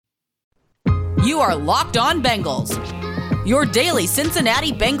You are Locked On Bengals, your daily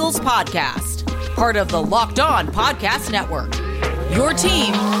Cincinnati Bengals podcast. Part of the Locked On Podcast Network, your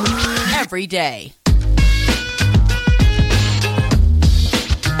team every day.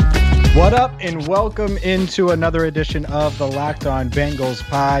 What up, and welcome into another edition of the Locked On Bengals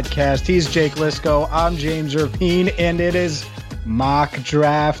podcast. He's Jake Lisco, I'm James Rapine, and it is Mock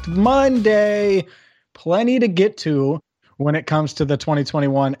Draft Monday. Plenty to get to when it comes to the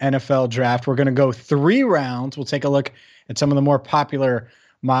 2021 NFL Draft. We're going to go 3 rounds. We'll take a look at some of the more popular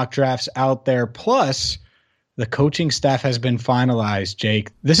mock drafts out there. Plus, the coaching staff has been finalized, Jake.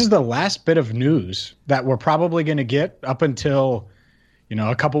 This is the last bit of news that we're probably going to get up until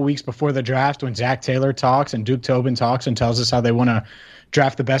a couple weeks before the draft, when Zach Taylor talks and Duke Tobin talks and tells us how they want to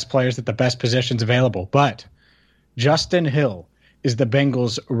draft the best players at the best positions available. But Justin Hill is the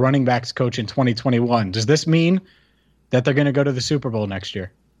Bengals running backs coach in 2021. Does this mean that they're going to go to the Super Bowl next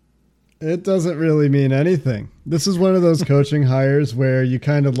year? It doesn't really mean anything. This is one of those coaching hires where you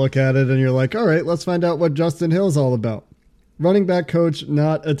kind of look at it and you're like, all right, let's find out what Justin Hill's all about. Running back coach,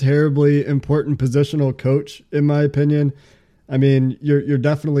 not a terribly important positional coach, in my opinion. I mean, you're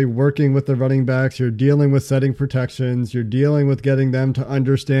definitely working with the running backs. You're dealing with setting protections. You're dealing with getting them to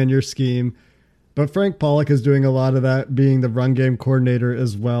understand your scheme. But Frank Pollock is doing a lot of that, being the run game coordinator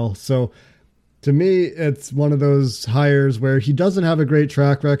as well. So to me, it's one of those hires where he doesn't have a great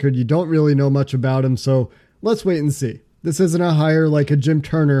track record. You don't really know much about him. So let's wait and see. This isn't a hire like a Jim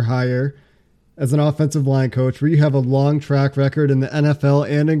Turner hire as an offensive line coach, where you have a long track record in the NFL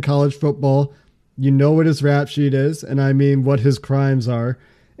and in college football. You know what his rap sheet is, and I mean what his crimes are,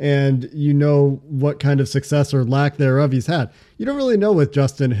 and you know what kind of success or lack thereof he's had. You don't really know with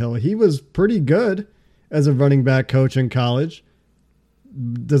Justin Hill. He was pretty good as a running back coach in college.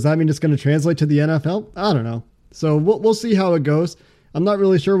 Does that mean it's going to translate to the NFL? I don't know. So we'll see how it goes. I'm not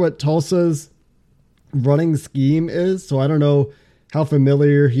really sure what Tulsa's running scheme is, so I don't know how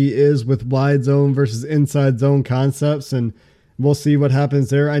familiar he is with wide zone versus inside zone concepts, and we'll see what happens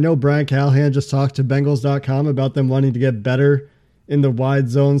there. I know Brian Callahan just talked to Bengals.com about them wanting to get better in the wide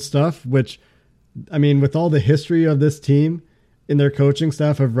zone stuff, which, I mean, with all the history of this team in their coaching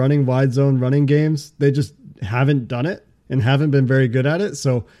staff of running wide zone running games, they just haven't done it and haven't been very good at it.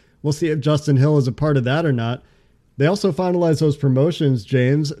 So we'll see if Justin Hill is a part of that or not. They also finalized those promotions,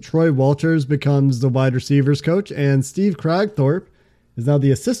 James. Troy Walters becomes the wide receivers coach, and Steve Kragthorpe is now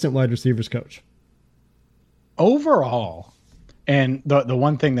the assistant wide receivers coach. Overall, and the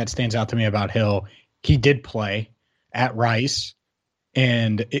one thing that stands out to me about Hill, he did play at Rice.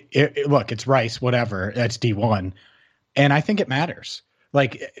 And look, it's Rice, whatever. That's D1. And I think it matters.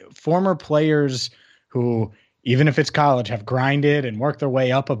 Like, former players who, even if it's college, have grinded and worked their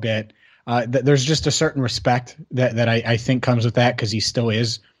way up a bit. There's just a certain respect that I think comes with that, because he still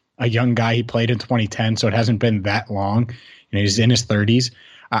is a young guy. He played in 2010, so it hasn't been that long. He's in his 30s.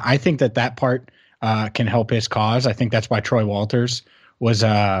 I think that part can help his cause. I think that's why Troy Walters was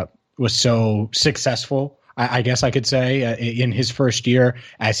so successful, I guess I could say, in his first year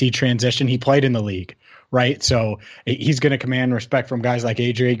as he transitioned. He played in the league, right? So he's going to command respect from guys like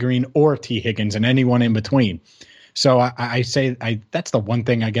A.J. Green or T. Higgins and anyone in between. So I say that's the one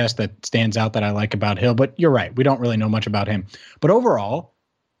thing, I guess, that stands out that I like about Hill. But you're right. We don't really know much about him. But overall,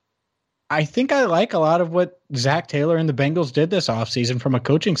 I think I like a lot of what Zach Taylor and the Bengals did this offseason from a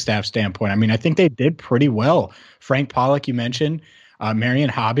coaching staff standpoint. I mean, I think they did pretty well. Frank Pollock, you mentioned, Marion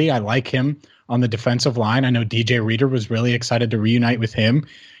Hobby, I like him on the defensive line. I know DJ Reader was really excited to reunite with him.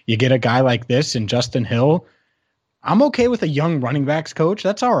 You get a guy like this and Justin Hill. I'm okay with a young running backs coach.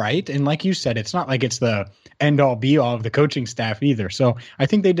 That's all right. And like you said, it's not like it's the end-all be-all of the coaching staff either. So I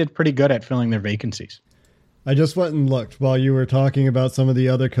think they did pretty good at filling their vacancies. I just went and looked while you were talking about some of the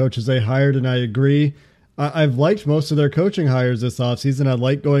other coaches they hired, and I agree. I've liked most of their coaching hires this offseason. I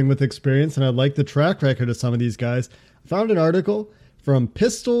like going with experience, and I like the track record of some of these guys. I found an article from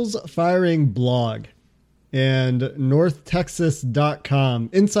Pistols Firing Blog and NorthTexas.com,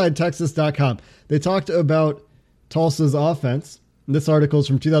 InsideTexas.com. They talked about Tulsa's offense. This article is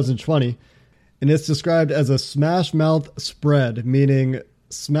from 2020, and it's described as a smash mouth spread, meaning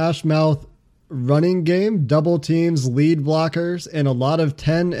smash mouth running game, double teams, lead blockers, and a lot of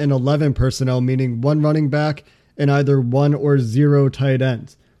 10 and 11 personnel, meaning one running back and either 1 or 0 tight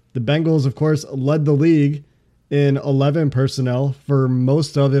ends. The Bengals, of course, led the league in 11 personnel for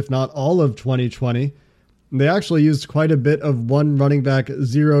most of, if not all of 2020. They actually used quite a bit of 1 running back,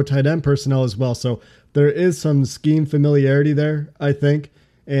 0 tight end personnel as well. So there is some scheme familiarity there, I think.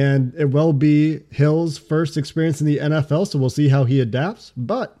 And it will be Hill's first experience in the NFL, so we'll see how he adapts.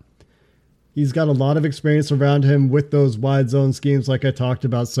 But He's got a lot of experience around him with those wide zone schemes like I talked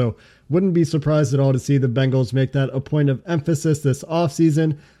about, so wouldn't be surprised at all to see the Bengals make that a point of emphasis this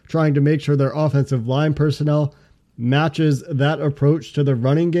offseason, trying to make sure their offensive line personnel matches that approach to the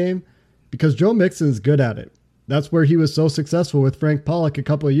running game, because Joe Mixon's good at it. That's where he was so successful with Frank Pollock a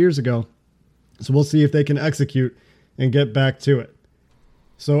couple of years ago. So we'll see if they can execute and get back to it.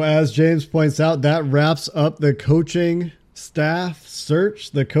 So as James points out, that wraps up the coaching staff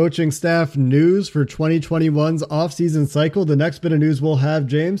search, the coaching staff news for 2021's offseason cycle. The next bit of news we'll have,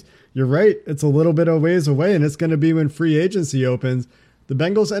 James, you're right, it's a little bit of ways away, and it's going to be when free agency opens. The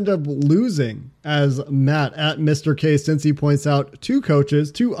Bengals end up losing, as Matt at Mr. K, since he points out, two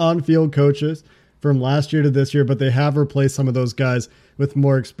on-field coaches from last year to this year, but they have replaced some of those guys with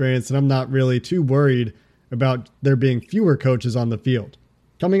more experience, and I'm not really too worried about there being fewer coaches on the field.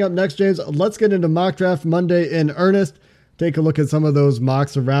 Coming up next, James, let's get into Mock Draft Monday in earnest. Take a look at some of those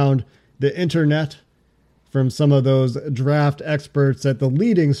mocks around the internet from some of those draft experts at the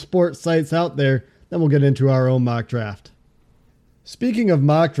leading sports sites out there. Then we'll get into our own mock draft. Speaking of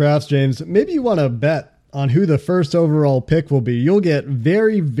mock drafts, James, maybe you want to bet on who the first overall pick will be. You'll get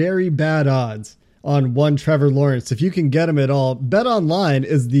very, very bad odds on one Trevor Lawrence. If you can get him at all, BetOnline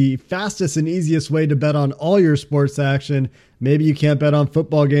is the fastest and easiest way to bet on all your sports action. Maybe you can't bet on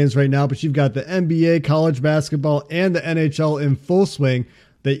football games right now, but you've got the NBA, college basketball, and the NHL in full swing.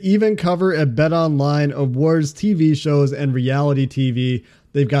 They even cover at BetOnline awards, TV shows, and reality TV.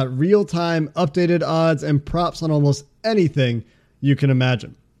 They've got real-time updated odds and props on almost anything you can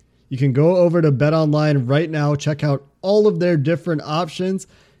imagine. You can go over to BetOnline right now, check out all of their different options,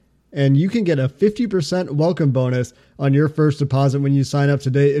 and you can get a 50% welcome bonus on your first deposit when you sign up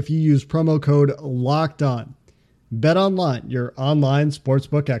today if you use promo code LOCKEDON. BetOnline, your online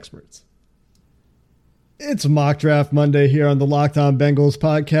sportsbook experts. It's Mock Draft Monday here on the Locked On Bengals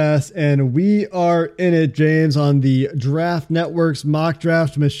podcast, and we are in it, James, on the Draft Network's mock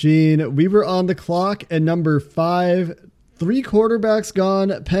draft machine. We were on the clock at number 5. 3 quarterbacks gone,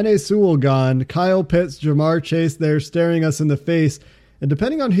 Penei Sewell gone, Kyle Pitts, Jamar Chase there staring us in the face. And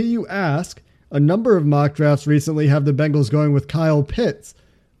depending on who you ask, a number of mock drafts recently have the Bengals going with Kyle Pitts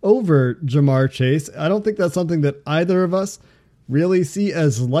over Jamar Chase. I don't think that's something that either of us really see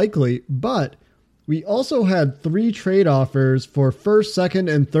as likely, but we also had 3 trade offers for first, second,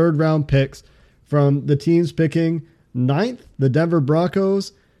 and third round picks from the teams picking 9th, the Denver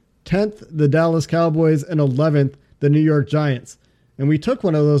Broncos, 10th, the Dallas Cowboys, and 11th, the New York Giants. And we took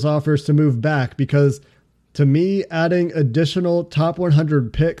one of those offers to move back because, to me, adding additional top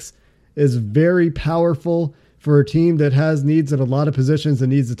 100 picks is very powerful for a team that has needs at a lot of positions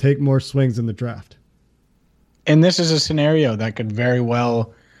and needs to take more swings in the draft. And this is a scenario that could very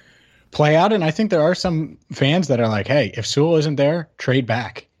well play out. And I think there are some fans that are like, hey, if Sewell isn't there, trade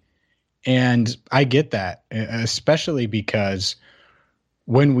back. And I get that, especially because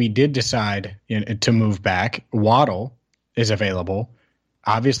when we did decide to move back, Waddle is available.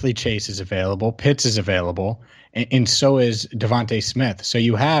 Obviously, Chase is available. Pitts is available. And so is Devontae Smith. So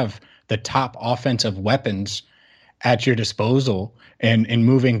you have the top offensive weapons at your disposal. And in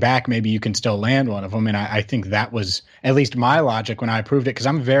moving back, maybe you can still land one of them. And I think that was at least my logic when I approved it, because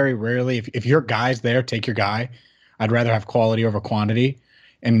I'm very rarely, if your guy's there, take your guy. I'd rather have quality over quantity.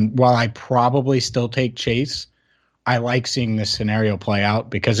 And while I probably still take Chase, I like seeing this scenario play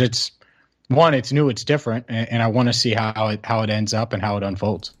out because it's new, it's different, and I want to see how it ends up and how it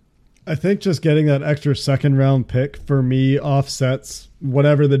unfolds. I think just getting that extra second round pick for me offsets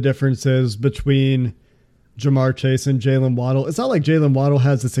whatever the difference is between Jamar Chase and Jalen Waddle. It's not like Jalen Waddle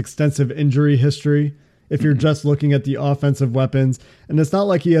has this extensive injury history if you're just looking at the offensive weapons, and it's not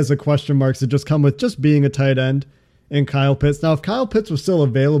like he has the question marks that just come with just being a tight end in Kyle Pitts. Now, if Kyle Pitts was still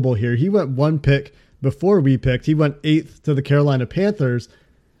available here, he went 1 pick before we picked. He went 8th to the Carolina Panthers.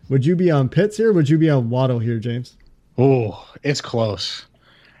 Would you be on Pitts here? Would you be on Waddle here, James? Oh, it's close.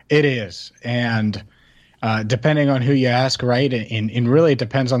 It is. And depending on who you ask, right? And really it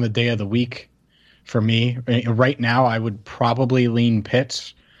depends on the day of the week for me. Right now, I would probably lean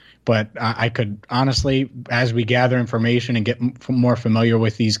Pitts. But I could honestly, as we gather information and get more familiar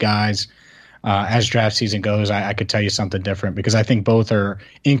with these guys, as draft season goes, I could tell you something different because I think both are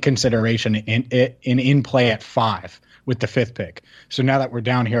in consideration in play at 5 with the 5th pick. So now that we're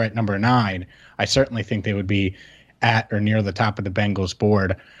down here at number 9, I certainly think they would be at or near the top of the Bengals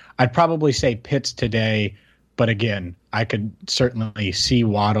board. I'd probably say Pitts today, but again, I could certainly see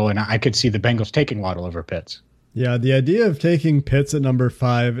Waddle, and I could see the Bengals taking Waddle over Pitts. Yeah, the idea of taking Pitts at number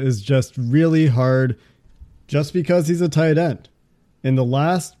 5 is just really hard just because he's a tight end. In the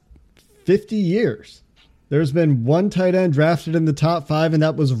last 50 years, There's been one tight end drafted in the top 5, and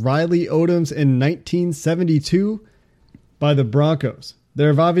that was Riley Odoms in 1972 by the Broncos. There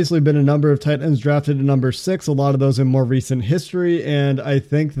have obviously been a number of tight ends drafted at number 6, a lot of those in more recent history, and I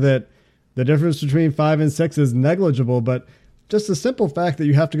think that the difference between 5 and 6 is negligible, but just the simple fact that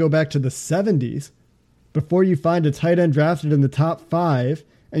you have to go back to the 70s before you find a tight end drafted in the top 5,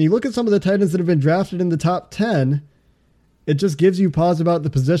 and you look at some of the tight ends that have been drafted in the top 10, it just gives you pause about the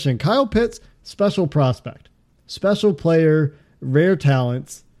position. Kyle Pitts, special prospect, special player, rare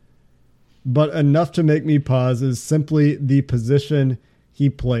talents, but enough to make me pause is simply the position he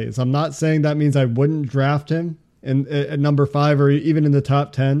plays. I'm not saying that means I wouldn't draft him at number 5 or even in the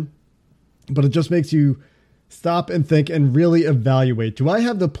top 10, but it just makes you stop and think and really evaluate. Do I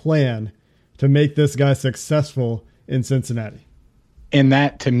have the plan to make this guy successful in Cincinnati? And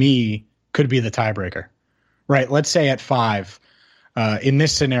that, to me, could be the tiebreaker, right? Let's say at 5, in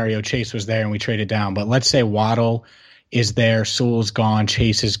this scenario, Chase was there and we traded down, but let's say Waddle is there, Sewell's gone,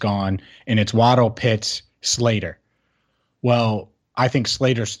 Chase is gone, and it's Waddle, Pitts, Slater. Well, I think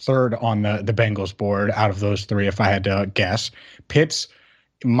Slater's third on the Bengals board out of those 3, if I had to guess. Pitts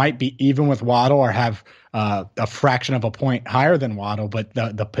might be even with Waddle or have a fraction of a point higher than Waddle, but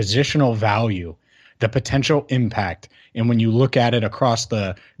the positional value, the potential impact, and when you look at it across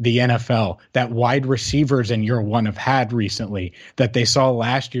the NFL, that wide receivers in year 1 have had recently that they saw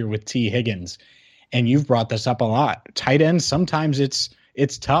last year with T. Higgins, and you've brought this up a lot. Tight ends, sometimes it's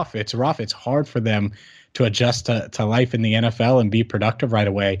tough, it's rough, it's hard for them to adjust to life in the NFL and be productive right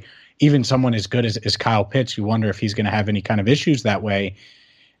away. Even someone as good as Kyle Pitts, you wonder if he's going to have any kind of issues that way.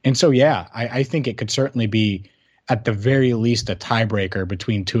 And so, yeah, I think it could certainly be at the very least a tiebreaker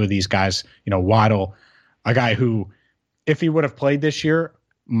between 2 of these guys. You know, Waddle, a guy who, if he would have played this year,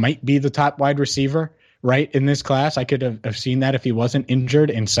 might be the top wide receiver, right, in this class. I could have seen that if he wasn't injured,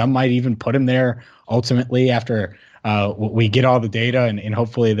 and some might even put him there ultimately after we get all the data and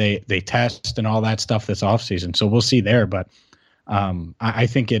hopefully they test and all that stuff this offseason. So we'll see there. But I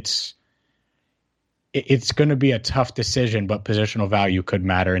think it's going to be a tough decision, but positional value could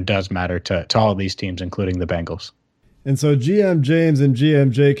matter and does matter to all of these teams, including the Bengals. And so GM James and GM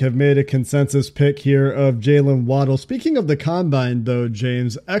Jake have made a consensus pick here of Jalen Waddle. Speaking of the combine, though,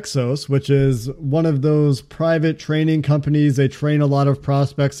 James, Exos, which is one of those private training companies, they train a lot of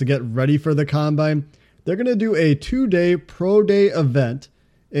prospects to get ready for the combine. They're going to do a 2-day pro day event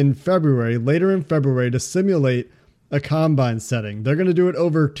in February, later in February, to simulate a combine setting. They're going to do it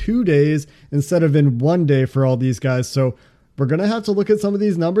over 2 days instead of in 1 day for all these guys. So we're going to have to look at some of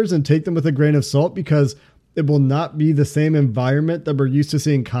these numbers and take them with a grain of salt, because it will not be the same environment that we're used to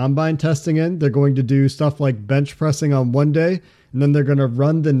seeing combine testing in. They're going to do stuff like bench pressing on 1 day, and then they're going to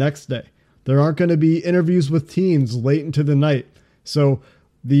run the next day. There aren't going to be interviews with teams late into the night. So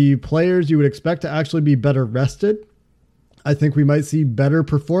the players you would expect to actually be better rested. I think we might see better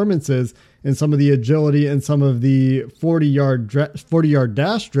performances in some of the agility and some of the 40-yard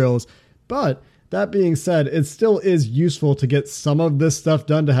dash drills. But that being said, it still is useful to get some of this stuff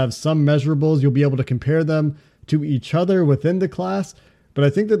done, to have some measurables. You'll be able to compare them to each other within the class. But I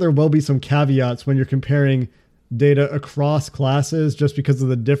think that there will be some caveats when you're comparing data across classes, just because of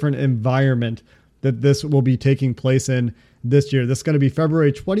the different environment that this will be taking place in this year. This is going to be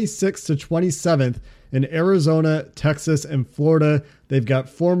February 26th to 27th in Arizona, Texas, and Florida. They've got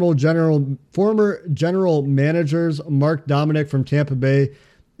former general managers Mark Dominic from Tampa Bay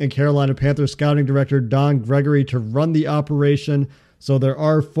and Carolina Panthers scouting director Don Gregory to run the operation. So there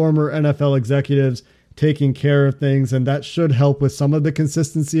are former NFL executives taking care of things, and that should help with some of the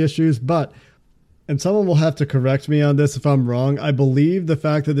consistency issues. But, and someone will have to correct me on this if I'm wrong, I believe the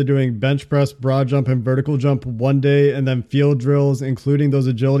fact that they're doing bench press, broad jump, and vertical jump 1 day, and then field drills, including those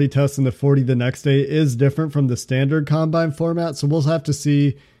agility tests in the 40 the next day, is different from the standard combine format. So we'll have to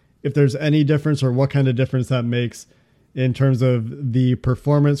see if there's any difference or what kind of difference that makes in terms of the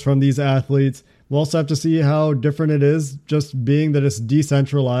performance from these athletes. We'll also have to see how different it is, just being that it's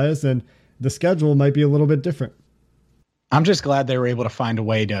decentralized and the schedule might be a little bit different. I'm just glad they were able to find a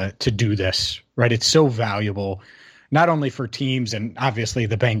way to do this, right? It's so valuable, not only for teams and obviously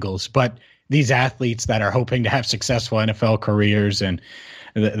the Bengals, but these athletes that are hoping to have successful NFL careers, and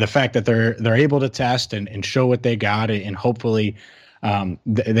the fact that they're able to test and show what they got, and hopefully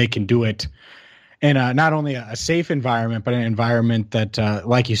they can do it in not only a safe environment, but an environment that,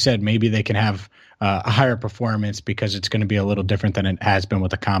 like you said, maybe they can have a higher performance, because it's going to be a little different than it has been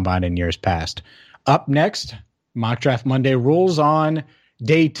with the combine in years past. Up next, Mock Draft Monday rules on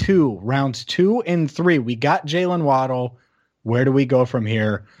day 2, rounds 2 and 3. We got Jalen Waddle. Where do we go from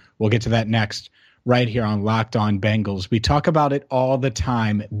here? We'll get to that next, right here on Locked On Bengals. We talk about it all the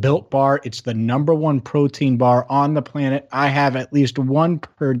time. Built Bar, it's the #1 protein bar on the planet. I have at least one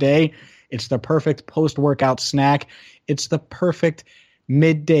per day. It's the perfect post-workout snack. It's the perfect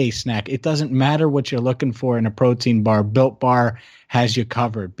midday snack. It doesn't matter what you're looking for in a protein bar. Built Bar has you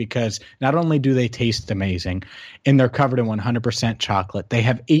covered because not only do they taste amazing, and they're covered in 100% chocolate, they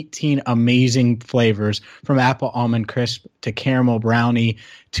have 18 amazing flavors from apple almond crisp to caramel brownie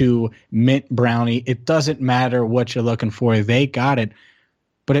to mint brownie. It doesn't matter what you're looking for. They got it,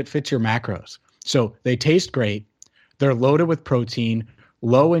 but it fits your macros. So they taste great. They're loaded with protein,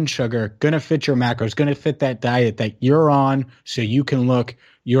 low in sugar, going to fit your macros, going to fit that diet that you're on so you can look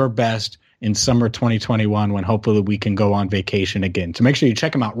your best in summer 2021 when hopefully we can go on vacation again. So make sure you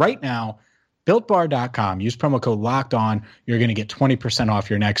check them out right now, BuiltBar.com. Use promo code LOCKEDON. You're going to get 20% off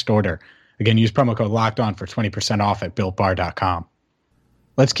your next order. Again, use promo code LOCKEDON for 20% off at BuiltBar.com.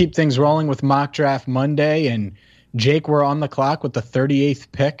 Let's keep things rolling with Mock Draft Monday. And Jake, we're on the clock with the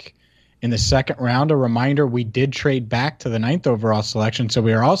 38th pick in the second round. A reminder, we did trade back to the 9th overall selection, so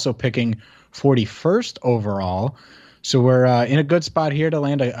we are also picking 41st overall. So we're in a good spot here to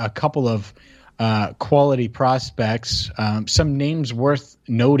land a couple of quality prospects. Some names worth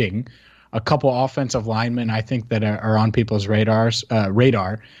noting. A couple offensive linemen I think that are on people's radar.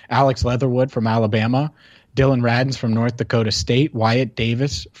 Alex Leatherwood from Alabama, Dylan Radins from North Dakota State, Wyatt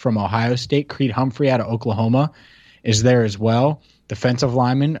Davis from Ohio State, Creed Humphrey out of Oklahoma is there as well. Defensive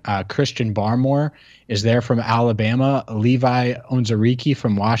lineman Christian Barmore is there from Alabama. Levi Onwuzurike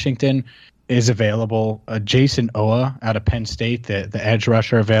from Washington is available. Jason Owa out of Penn State, the edge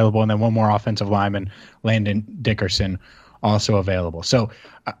rusher, available. And then one more offensive lineman, Landon Dickerson, also available. So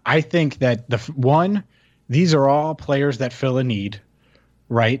I think that these are all players that fill a need,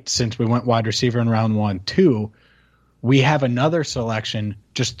 right? Since we went wide receiver in round 1. 2, we have another selection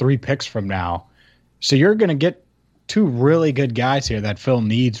just 3 picks from now. So you're going to get 2 really good guys here that fill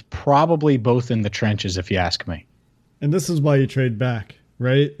needs, probably both in the trenches, if you ask me. And this is why you trade back,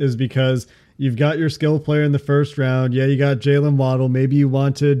 right? Is because you've got your skill player in the first round. Yeah, you got Jalen Waddle. Maybe you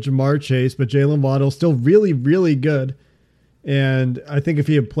wanted Jamar Chase, but Jalen Waddle's still really, really good. And I think if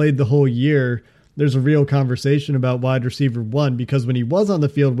he had played the whole year, there's a real conversation about wide receiver 1, because when he was on the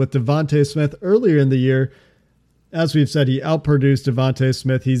field with Devontae Smith earlier in the year, as we've said, he outproduced Devontae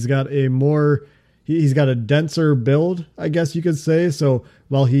Smith. He's got a denser build, I guess you could say. So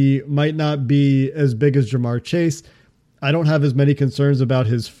while he might not be as big as Jamar Chase, I don't have as many concerns about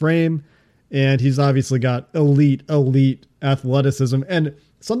his frame. And he's obviously got elite athleticism. And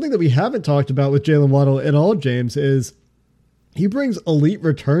something that we haven't talked about with Jalen Waddle at all, James, is he brings elite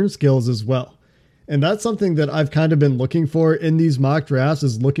return skills as well. And that's something that I've kind of been looking for in these mock drafts,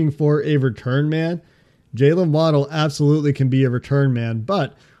 is looking for a return man. Jalen Waddle absolutely can be a return man,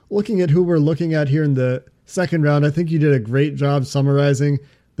 but looking at who we're looking at here in the second round, I think you did a great job summarizing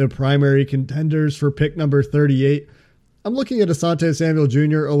the primary contenders for pick number 38. I'm looking at Asante Samuel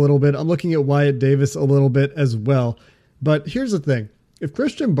Jr. a little bit. I'm looking at Wyatt Davis a little bit as well. But here's the thing. If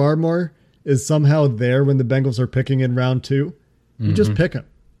Christian Barmore is somehow there when the Bengals are picking in round 2, you just pick him.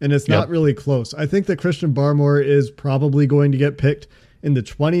 And it's not really close. I think that Christian Barmore is probably going to get picked in the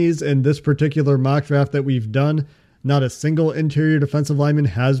 20s in this particular mock draft that we've done. Not a single interior defensive lineman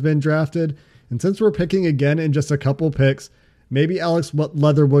has been drafted. And since we're picking again in just a couple picks, maybe Alex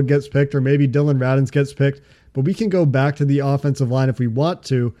Leatherwood gets picked or maybe Dylan Radins gets picked, but we can go back to the offensive line if we want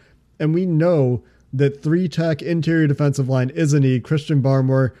to. And we know that 3-tech interior defensive line is a need. Christian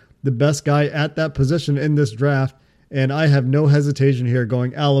Barmore, the best guy at that position in this draft. And I have no hesitation here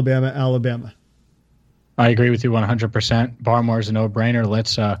going Alabama. I agree with you 100%. Barmore's a no-brainer.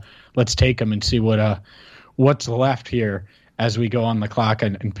 Let's take him and see what's left here as we go on the clock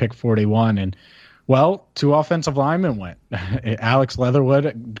and pick 41. And, well, 2 offensive linemen went. Alex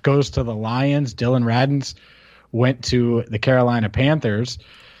Leatherwood goes to the Lions. Dylan Radins went to the Carolina Panthers.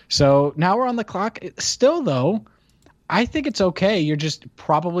 So now we're on the clock. Still, though, I think it's okay. You're just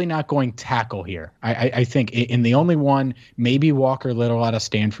probably not going tackle here. I think in the only one, maybe Walker Little out of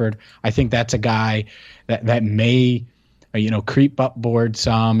Stanford. I think that's a guy that may creep up board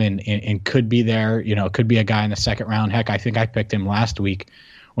some and could be there. Could be a guy in the second round. Heck, I think I picked him last week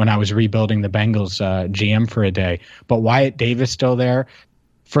when I was rebuilding the Bengals GM for a day. But Wyatt Davis still there.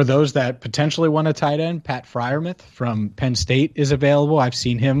 For those that potentially want a tight end, Pat Freiermuth from Penn State is available. I've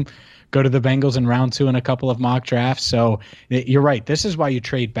seen him go to the Bengals in round 2 in a couple of mock drafts. So you're right. This is why you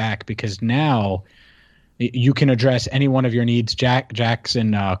trade back, because now you can address any one of your needs.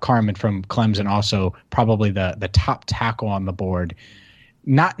 Jackson Carman from Clemson, also probably the top tackle on the board.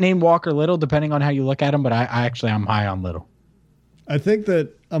 Not named Walker Little, depending on how you look at him, but I'm high on Little. I think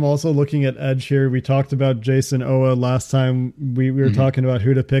that I'm also looking at edge here. We talked about Jason Owa last time. We were talking about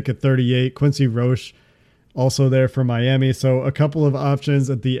who to pick at 38. Quincy Roche also there for Miami. So a couple of options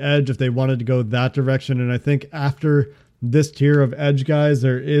at the edge if they wanted to go that direction. And I think after this tier of edge guys,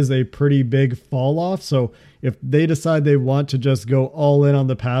 there is a pretty big fall off. So if they decide they want to just go all in on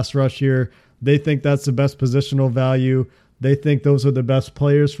the pass rush here, they think that's the best positional value. They think those are the best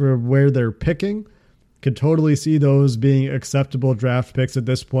players for where they're picking. Could totally see those being acceptable draft picks at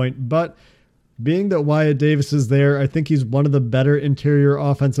this point. But being that Wyatt Davis is there, I think he's one of the better interior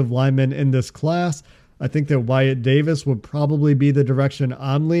offensive linemen in this class. I think that Wyatt Davis would probably be the direction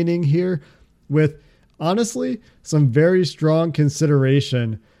I'm leaning here, with honestly some very strong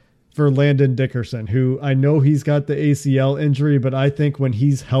consideration for Landon Dickerson, who I know he's got the ACL injury, but I think when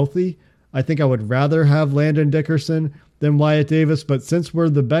he's healthy, I think I would rather have Landon Dickerson than Wyatt Davis. But since we're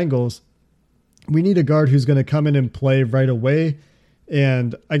the Bengals, we need a guard who's going to come in and play right away.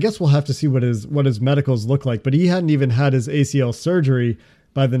 And I guess we'll have to see what his medicals look like. But he hadn't even had his ACL surgery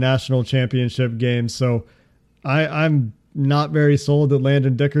by the national championship game. So I'm not very sold that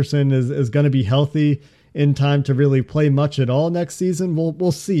Landon Dickerson is going to be healthy in time to really play much at all next season.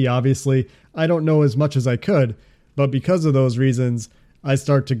 We'll see. Obviously, I don't know as much as I could, but because of those reasons, I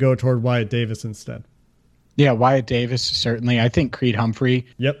start to go toward Wyatt Davis instead. Yeah, Wyatt Davis, certainly. I think Creed Humphrey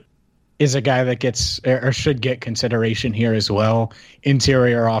is a guy that gets or should get consideration here as well.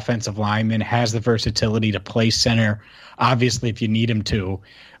 Interior offensive lineman, has the versatility to play center, obviously, if you need him to.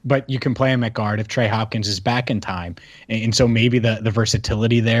 But you can play him at guard if Trey Hopkins is back in time. And so maybe the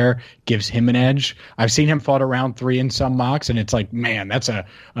versatility there gives him an edge. I've seen him fall to round 3 in some mocks, and it's like, man, that's a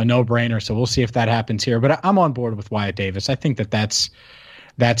no-brainer. So we'll see if that happens here. But I'm on board with Wyatt Davis. I think that's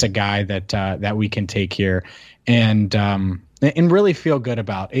a guy that we can take here and really feel good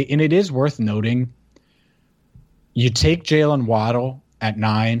about. And it is worth noting, you take Jalen Waddle at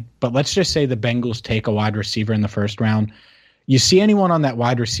 9, but let's just say the Bengals take a wide receiver in the first round. You see anyone on that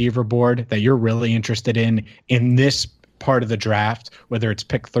wide receiver board that you're really interested in this part of the draft, whether it's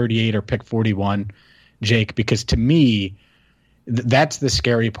pick 38 or pick 41, Jake? Because to me, that's the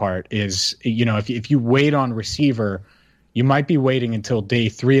scary part is, if you wait on receiver, you might be waiting until day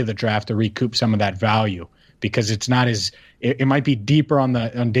 3 of the draft to recoup some of that value, because it's not it might be deeper on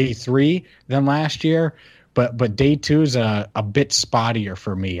day 3 than last year. But day 2 is a bit spottier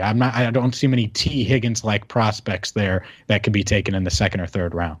for me. I don't see many T. Higgins like prospects there that could be taken in the 2nd or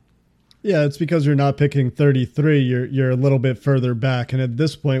 3rd round. Yeah, it's because you're not picking 33. You're a little bit further back, and at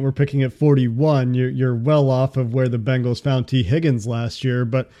this point we're picking at 41. You're well off of where the Bengals found T. Higgins last year.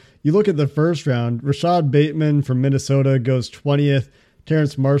 But you look at the first round, Rashad Bateman from Minnesota goes 20th.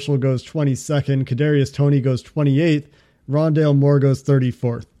 Terrence Marshall goes 22nd. Kadarius Toney goes 28th. Rondale Moore goes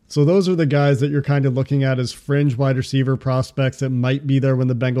 34th. So those are the guys that you're kind of looking at as fringe wide receiver prospects that might be there when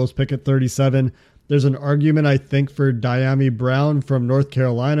the Bengals pick at 37. There's an argument, I think, for Diami Brown from North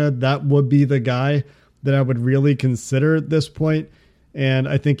Carolina. That would be the guy that I would really consider at this point. And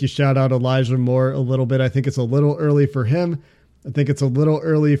I think you shout out Elijah Moore a little bit. I think it's a little early for him. I think it's a little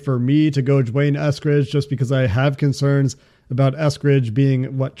early for me to go Dwayne Eskridge, just because I have concerns about Eskridge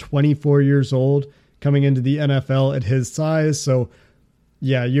being, 24 years old coming into the NFL at his size. So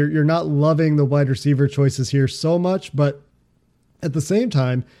yeah, you're not loving the wide receiver choices here so much, but at the same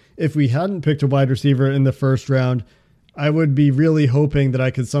time, if we hadn't picked a wide receiver in the first round, I would be really hoping that I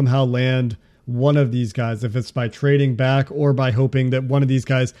could somehow land one of these guys, if it's by trading back or by hoping that one of these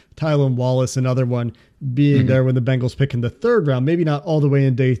guys, Tylan Wallace, another one, being there when the Bengals pick in the 3rd round, maybe not all the way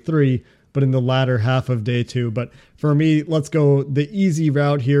in day 3, but in the latter half of day 2. But for me, let's go the easy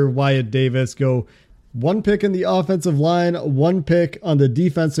route here. Wyatt Davis, go 1 pick in the offensive line, 1 pick on the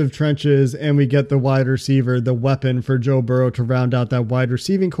defensive trenches, and we get the wide receiver, the weapon for Joe Burrow to round out that wide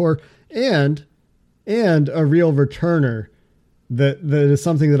receiving core, and a real returner that is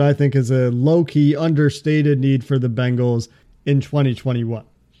something that I think is a low-key, understated need for the Bengals in 2021.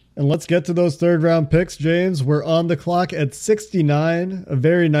 And let's get to those 3rd round picks, James. We're on the clock at 69. A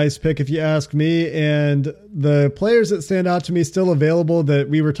very nice pick, if you ask me. And the players that stand out to me still available that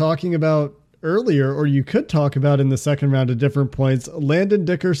we were talking about earlier, or you could talk about in the 2nd round at different points: Landon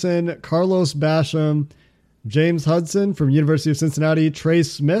Dickerson, Carlos Basham, James Hudson from University of Cincinnati, Trey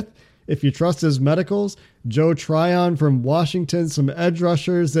Smith, if you trust his medicals, Joe Tryon from Washington, some edge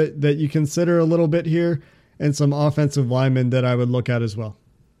rushers that you consider a little bit here, and some offensive linemen that I would look at as well.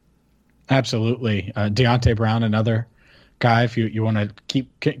 Absolutely. Deontay Brown, another guy, if you want to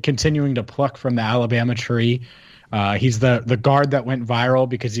keep continuing to pluck from the Alabama tree. He's the guard that went viral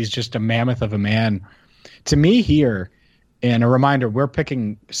because he's just a mammoth of a man. To me here, and a reminder, we're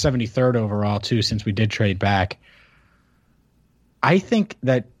picking 73rd overall too, since we did trade back. I think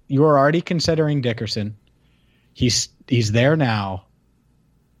that you're already considering Dickerson. He's there now.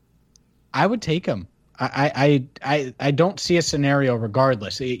 I would take him. I don't see a scenario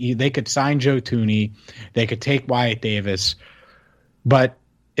regardless. They could sign Joe Thuney. They could take Wyatt Davis. But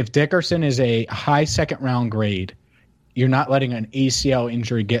if Dickerson is a high second-round grade, you're not letting an ACL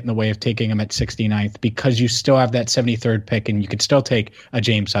injury get in the way of taking him at 69th because you still have that 73rd pick, and you could still take a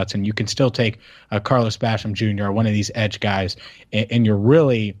James Hudson. You can still take a Carlos Basham Jr. or one of these edge guys, and you're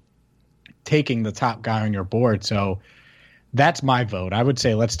really taking the top guy on your board. So that's my vote. I would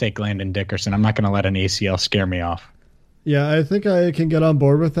say let's take Landon Dickerson. I'm not going to let an ACL scare me off. Yeah, I think I can get on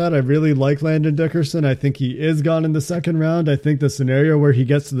board with that. I really like Landon Dickerson. I think he is gone in the second round. I think the scenario where he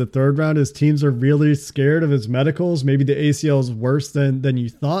gets to the third round is teams are really scared of his medicals. Maybe the ACL is worse than you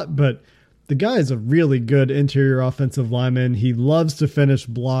thought, but the guy is a really good interior offensive lineman. He loves to finish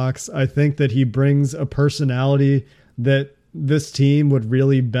blocks. I think that he brings a personality that this team would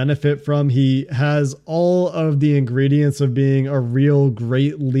really benefit from. He has all of the ingredients of being a real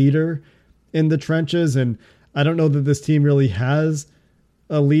great leader in the trenches, and I don't know that this team really has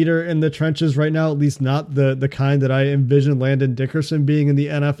a leader in the trenches right now, at least not the kind that I envision Landon Dickerson being in the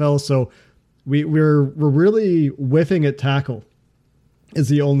NFL. So we're really whiffing at tackle is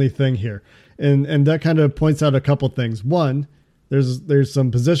the only thing here. And that kind of points out a couple things. One, there's some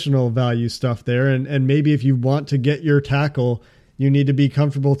positional value stuff there. And maybe if you want to get your tackle, you need to be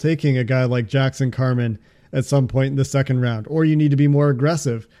comfortable taking a guy like Jackson Carman at some point in the second round, or you need to be more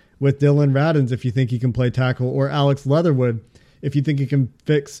aggressive with Dylan Radins if you think he can play tackle, or Alex Leatherwood if you think he can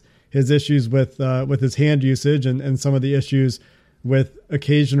fix his issues with his hand usage and some of the issues with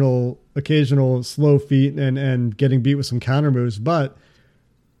occasional slow feet and getting beat with some counter moves. But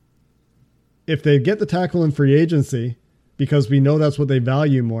if they get the tackle in free agency, because we know that's what they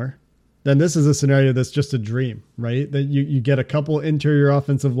value more, then this is a scenario that's just a dream, right? That you get a couple interior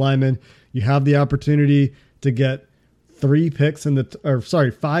offensive linemen, you have the opportunity to get 5 picks in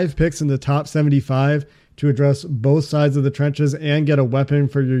the top 75 to address both sides of the trenches and get a weapon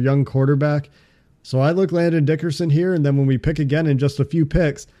for your young quarterback. So I look Landon Dickerson here, and then when we pick again in just a few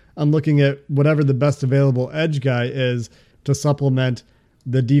picks, I'm looking at whatever the best available edge guy is to supplement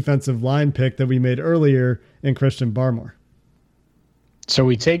the defensive line pick that we made earlier in Christian Barmore. So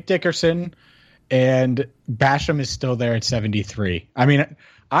we take Dickerson, and Basham is still there at 73. I mean,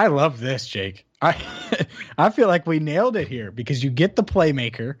 I love this, Jake. I feel like we nailed it here because you get the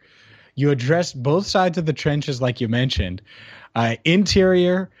playmaker, you address both sides of the trenches like you mentioned,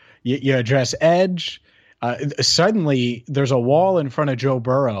 interior, you address edge. Suddenly there's a wall in front of Joe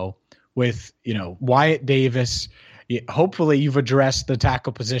Burrow with Wyatt Davis. Hopefully you've addressed the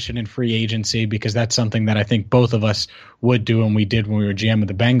tackle position in free agency because that's something that I think both of us would do and we did when we were GM of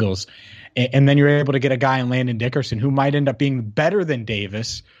the Bengals. And then you're able to get a guy in Landon Dickerson who might end up being better than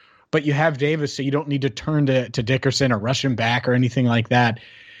Davis, but you have Davis, so you don't need to turn to Dickerson or rush him back or anything like that.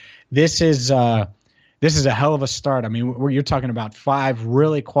 This is a hell of a start. I mean, you're talking about 5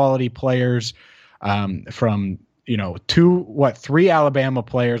 really quality players from 3 Alabama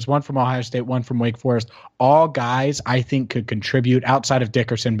players, 1 from Ohio State, 1 from Wake Forest. All guys I think could contribute outside of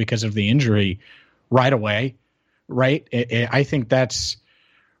Dickerson because of the injury right away. Right? I think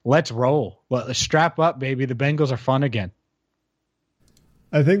let's roll. Well, strap up, baby. The Bengals are fun again.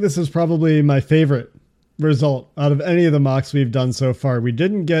 I think this is probably my favorite result out of any of the mocks we've done so far. We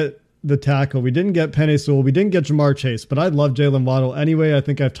didn't get the tackle. We didn't get Penei Sewell. We didn't get Jamar Chase, but I love Jalen Waddle anyway. I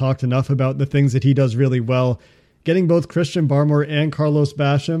think I've talked enough about the things that he does really well. Getting both Christian Barmore and Carlos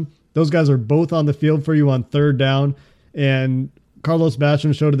Basham, those guys are both on the field for you on third down. And Carlos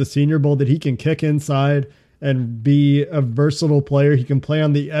Basham showed at the Senior Bowl that he can kick inside and be a versatile player. He can play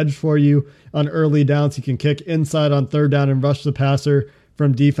on the edge for you on early downs. He can kick inside on third down and rush the passer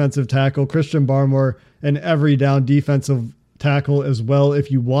from defensive tackle. Christian Barmore, an every down defensive tackle as well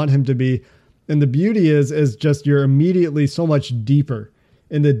if you want him to be. And the beauty is just you're immediately so much deeper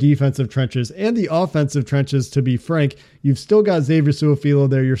in the defensive trenches and the offensive trenches, to be frank. You've still got Xavier Su'a-Filo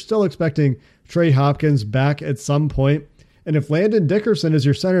there. You're still expecting Trey Hopkins back at some point. And if Landon Dickerson is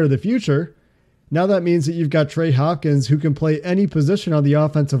your center of the future, now that means that you've got Trey Hopkins who can play any position on the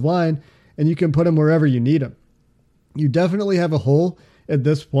offensive line, and you can put him wherever you need him. You definitely have a hole at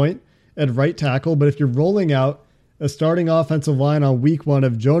this point at right tackle, but if you're rolling out a starting offensive line on week 1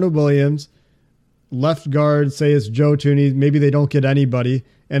 of Jonah Williams, left guard, say it's Joe Thuney, maybe they don't get anybody,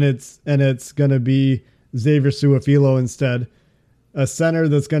 and it's going to be Xavier Su'a-Filo instead. A center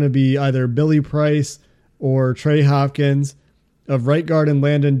that's going to be either Billy Price or Trey Hopkins, of right guard and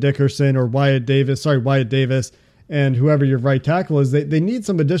Landon Dickerson or Wyatt Davis, and whoever your right tackle is. They need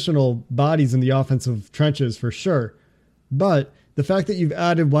some additional bodies in the offensive trenches for sure. But the fact that you've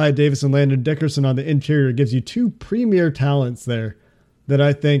added Wyatt Davis and Landon Dickerson on the interior gives you two premier talents there that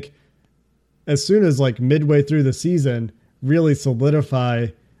I think as soon as like midway through the season really solidify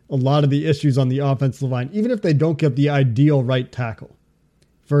a lot of the issues on the offensive line, even if they don't get the ideal right tackle.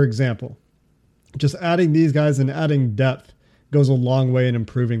 For example, just adding these guys and adding depth goes a long way in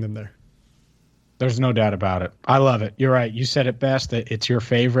improving them there. There's no doubt about it. I love it. You're right. You said it best. It's your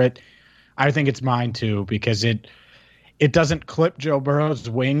favorite. I think it's mine too, because it doesn't clip Joe Burrow's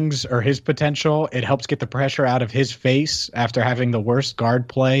wings or his potential. It helps get the pressure out of his face after having the worst guard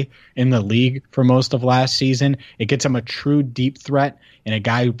play in the league for most of last season. It gets him a true deep threat and a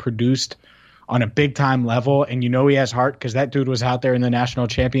guy who produced on a big-time level. And you know he has heart because that dude was out there in the national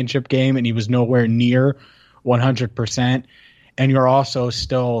championship game and he was nowhere near 100%. And you're also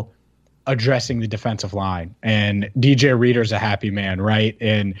still addressing the defensive line, and DJ Reader's a happy man, right?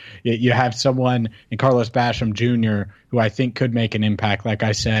 And you have someone in Carlos Basham Jr. who I think could make an impact, like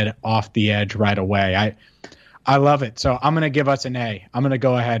I said, off the edge right away. I love it. So I'm going to give us an A. I'm going to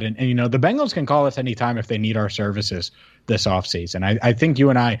go ahead and the Bengals can call us anytime if they need our services this offseason. I think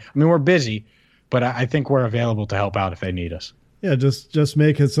you and I mean, we're busy, but I think we're available to help out if they need us. Yeah, just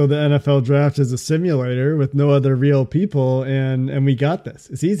make it so the NFL draft is a simulator with no other real people, and we got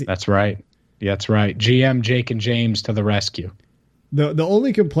this. It's easy. That's right. That's right. GM Jake and James to the rescue. The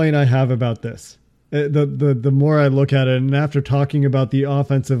only complaint I have about this, the more I look at it, and after talking about the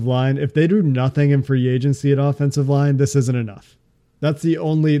offensive line, if they do nothing in free agency at offensive line, this isn't enough. That's the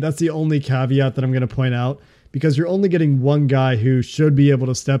only caveat that I'm going to point out, because you're only getting one guy who should be able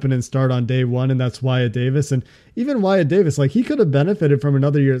to step in and start on day one, and that's Wyatt Davis. And even Wyatt Davis, like, he could have benefited from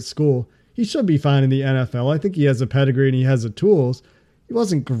another year at school. He should be fine in the NFL. I think he has a pedigree and he has the tools. He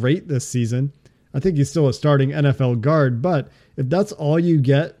wasn't great this season. I think he's still a starting NFL guard, but if that's all you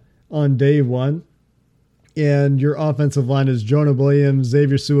get on day one and your offensive line is Jonah Williams,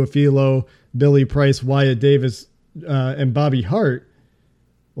 Xavier Su'a-Filo, Billy Price, Wyatt Davis, and Bobby Hart,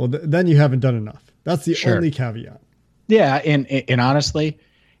 well, then you haven't done enough. That's the only caveat. Yeah, and honestly,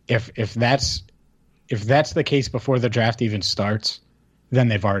 if that's the case before the draft even starts, then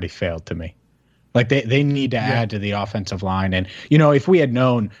they've already failed to me. Like they need to add to the offensive line, and if we had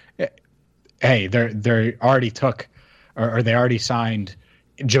known, hey, they already took or they already signed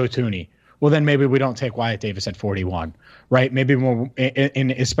Joe Thuney, well then maybe we don't take Wyatt Davis at 41, right? Maybe more, and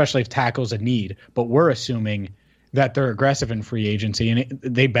especially if tackle's a need. But we're assuming that they're aggressive in free agency, and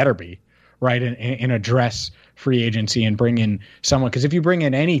they better be. Right, and address free agency and bring in someone. Because if you bring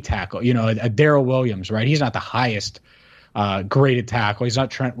in any tackle, a Darrell Williams, right? He's not the highest graded tackle. He's not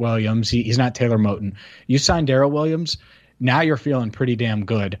Trent Williams. He's not Taylor Moton. You sign Darrell Williams, now you're feeling pretty damn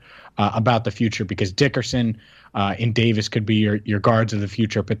good about the future, because Dickerson and Davis could be your guards of the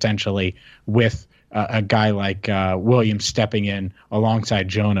future potentially, with a guy like Williams stepping in alongside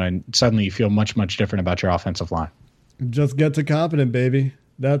Jonah, and suddenly you feel much, much different about your offensive line. Just get to competent, baby.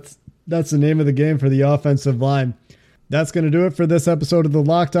 That's the name of the game for the offensive line. That's going to do it for this episode of the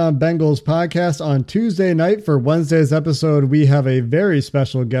Locked On Bengals podcast. On Tuesday night for Wednesday's episode, we have a very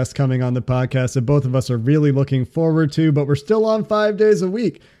special guest coming on the podcast that both of us are really looking forward to, but we're still on 5 days a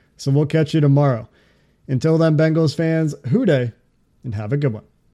week, so we'll catch you tomorrow. Until then, Bengals fans, hoo-day, and have a good one.